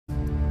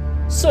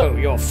So,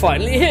 you're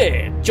finally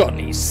here,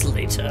 Johnny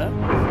Slater.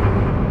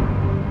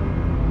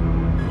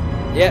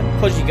 Yep,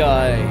 pudgy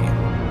guy.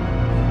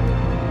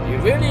 You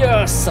really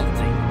are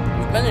something.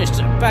 You've managed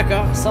to back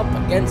us up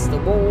against the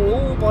wall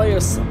all by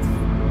yourself.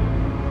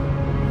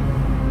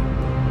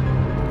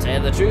 To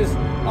tell you the truth,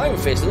 I'm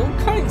facing all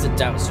kinds of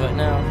doubts right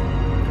now.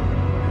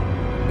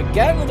 It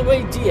began with the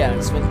way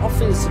Diaz went off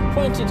his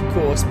appointed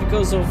course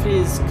because of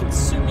his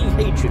consuming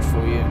hatred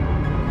for you.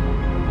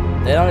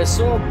 Then I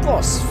saw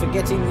Boss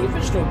forgetting the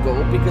original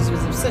goal because of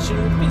his obsession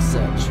with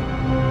research.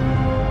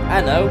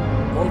 Anno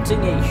wanting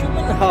a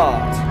human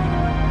heart.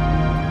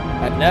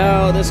 And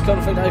now this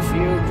conflict I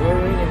feel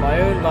growing in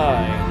my own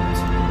mind.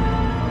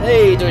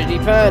 Hey, dodgy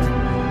D-pad.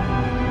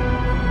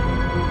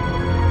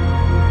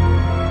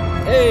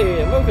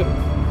 Hey, welcome.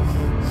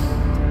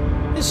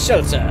 This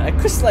shelter, a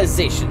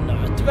crystallization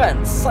of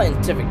advanced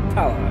scientific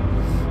power.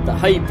 The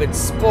hybrid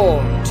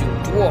spawn to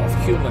dwarf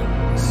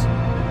humans.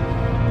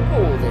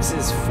 All this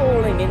is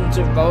falling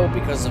into row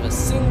because of a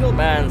single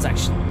man's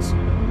actions.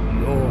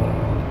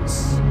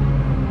 Yours.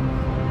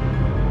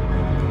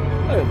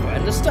 I don't quite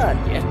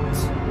understand yet.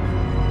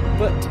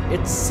 But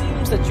it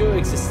seems that your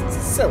existence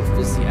itself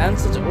is the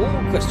answer to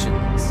all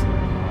questions.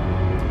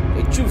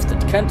 A truth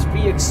that can't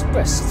be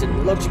expressed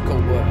in logical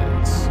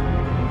words.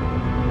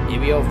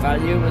 Maybe your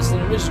value as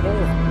an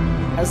original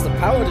has the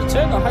power to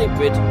turn a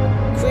hybrid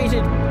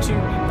created to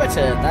be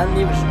better than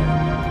the original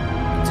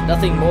into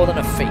nothing more than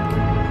a fake.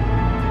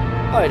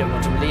 I don't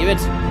want to believe it,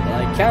 but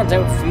I can't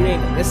help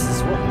feeling that this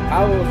is what the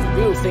power of the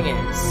real thing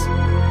is.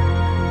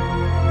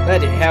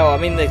 Bloody hell, I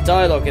mean the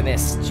dialogue in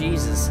this,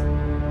 Jesus.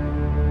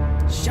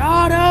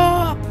 Shut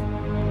up!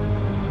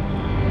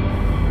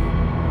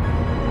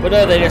 But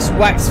no, they just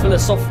wax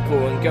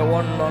philosophical and go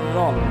on and on and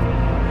on.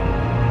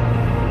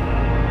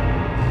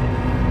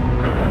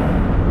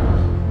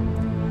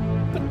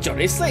 But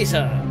Johnny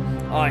Slater,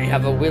 I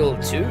have a will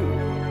too.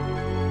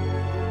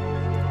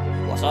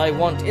 What I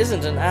want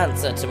isn't an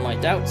answer to my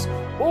doubts,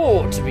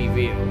 or to be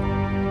real.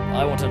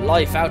 I want a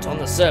life out on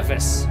the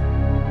surface.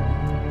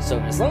 So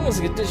as long as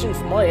the condition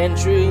for my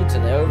entry to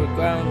the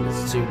overground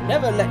is to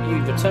never let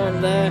you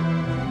return there,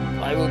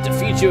 I will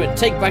defeat you and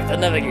take back the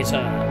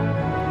navigator.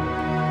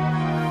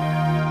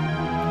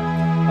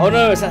 Oh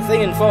no, it's that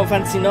thing in Final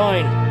Fantasy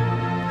IX.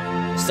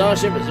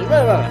 Starship is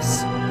above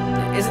us.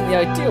 It isn't the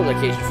ideal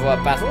location for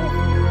our battle.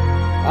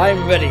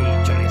 I'm ready,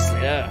 Johnny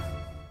Slater.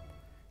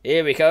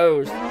 Here he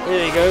goes.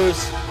 Here he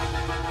goes.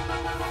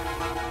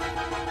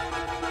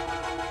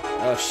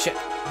 Oh shit. I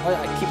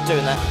keep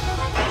doing that.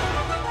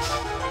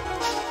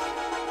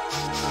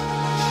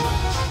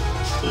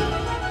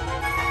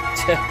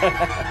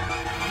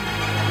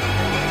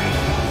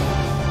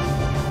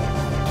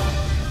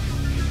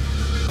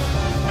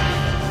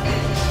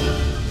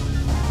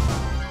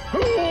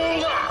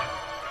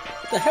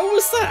 What the hell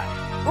was that?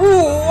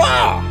 Ooh,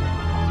 wow!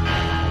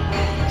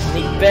 And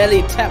he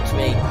barely tapped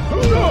me.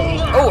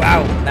 Oh,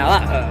 ow! Now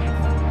that hurt.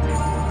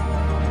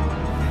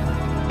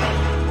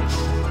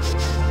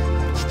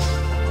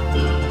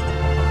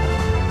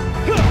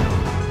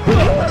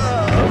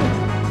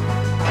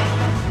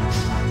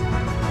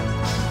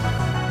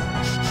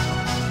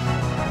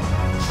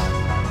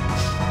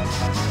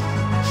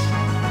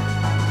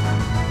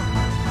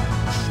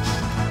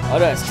 Oh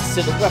no, it's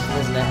considered a weapon,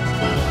 isn't it?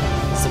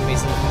 For some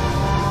reason.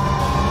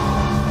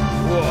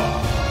 Whoa.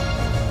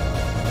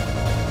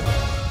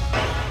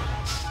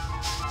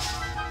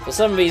 For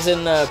some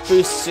reason,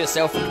 boosts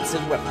yourself are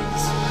considered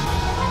weapons.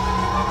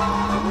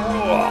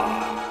 Whoa.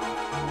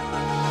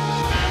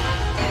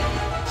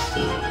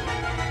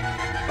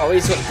 Oh,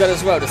 he's got a gun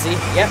as well, does he?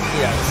 Yep,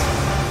 he does.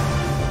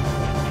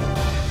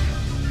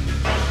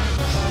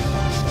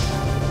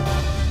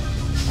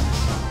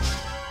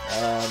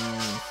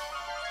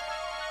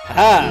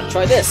 Aha!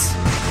 Try this!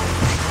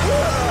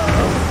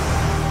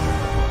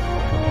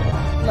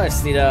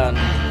 Nicely done.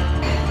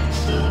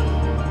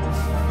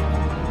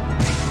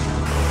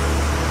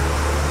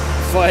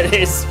 Fight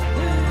is.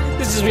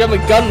 This has become a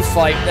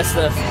gunfight, that's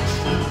the.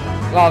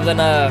 Rather than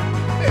a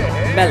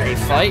melee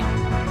fight.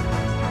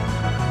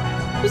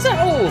 Was that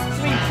all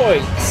 3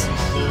 points?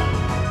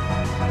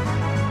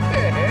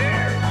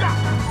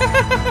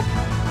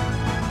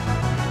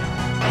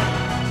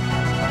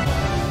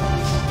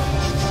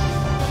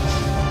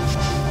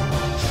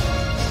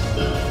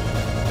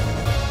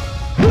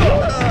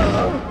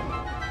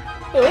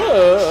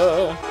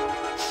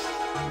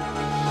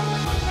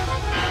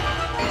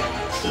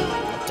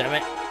 Damn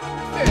it.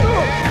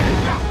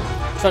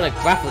 I'm trying to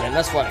grapple him,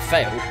 that's why I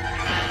failed.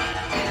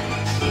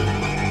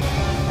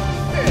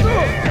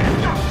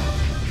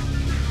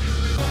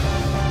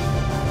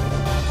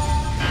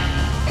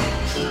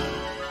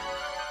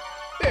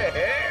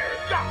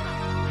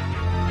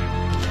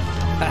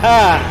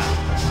 Haha!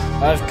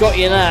 I've got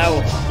you now.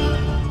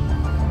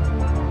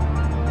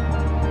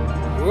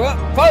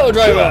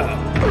 Piledriver!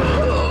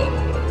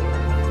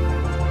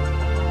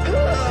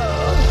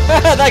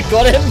 That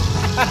got him!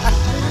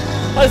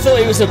 I thought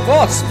he was a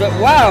boss, but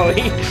wow,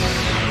 he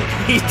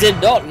did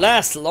not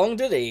last long,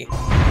 did he?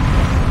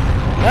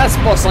 That's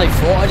boss I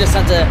fought, I just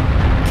had to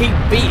keep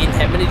beating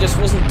him and he just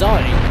wasn't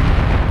dying.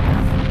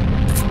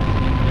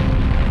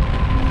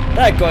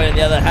 That guy, on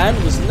the other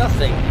hand, was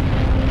nothing.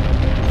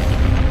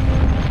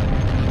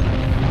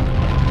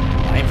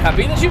 I'm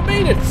happy that you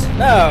made it.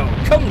 Now,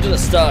 come to the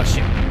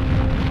starship.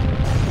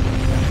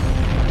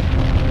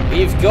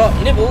 We've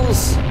got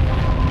nibbles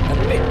and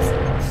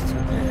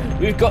bits.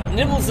 We've got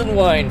nibbles and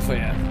wine for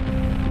you.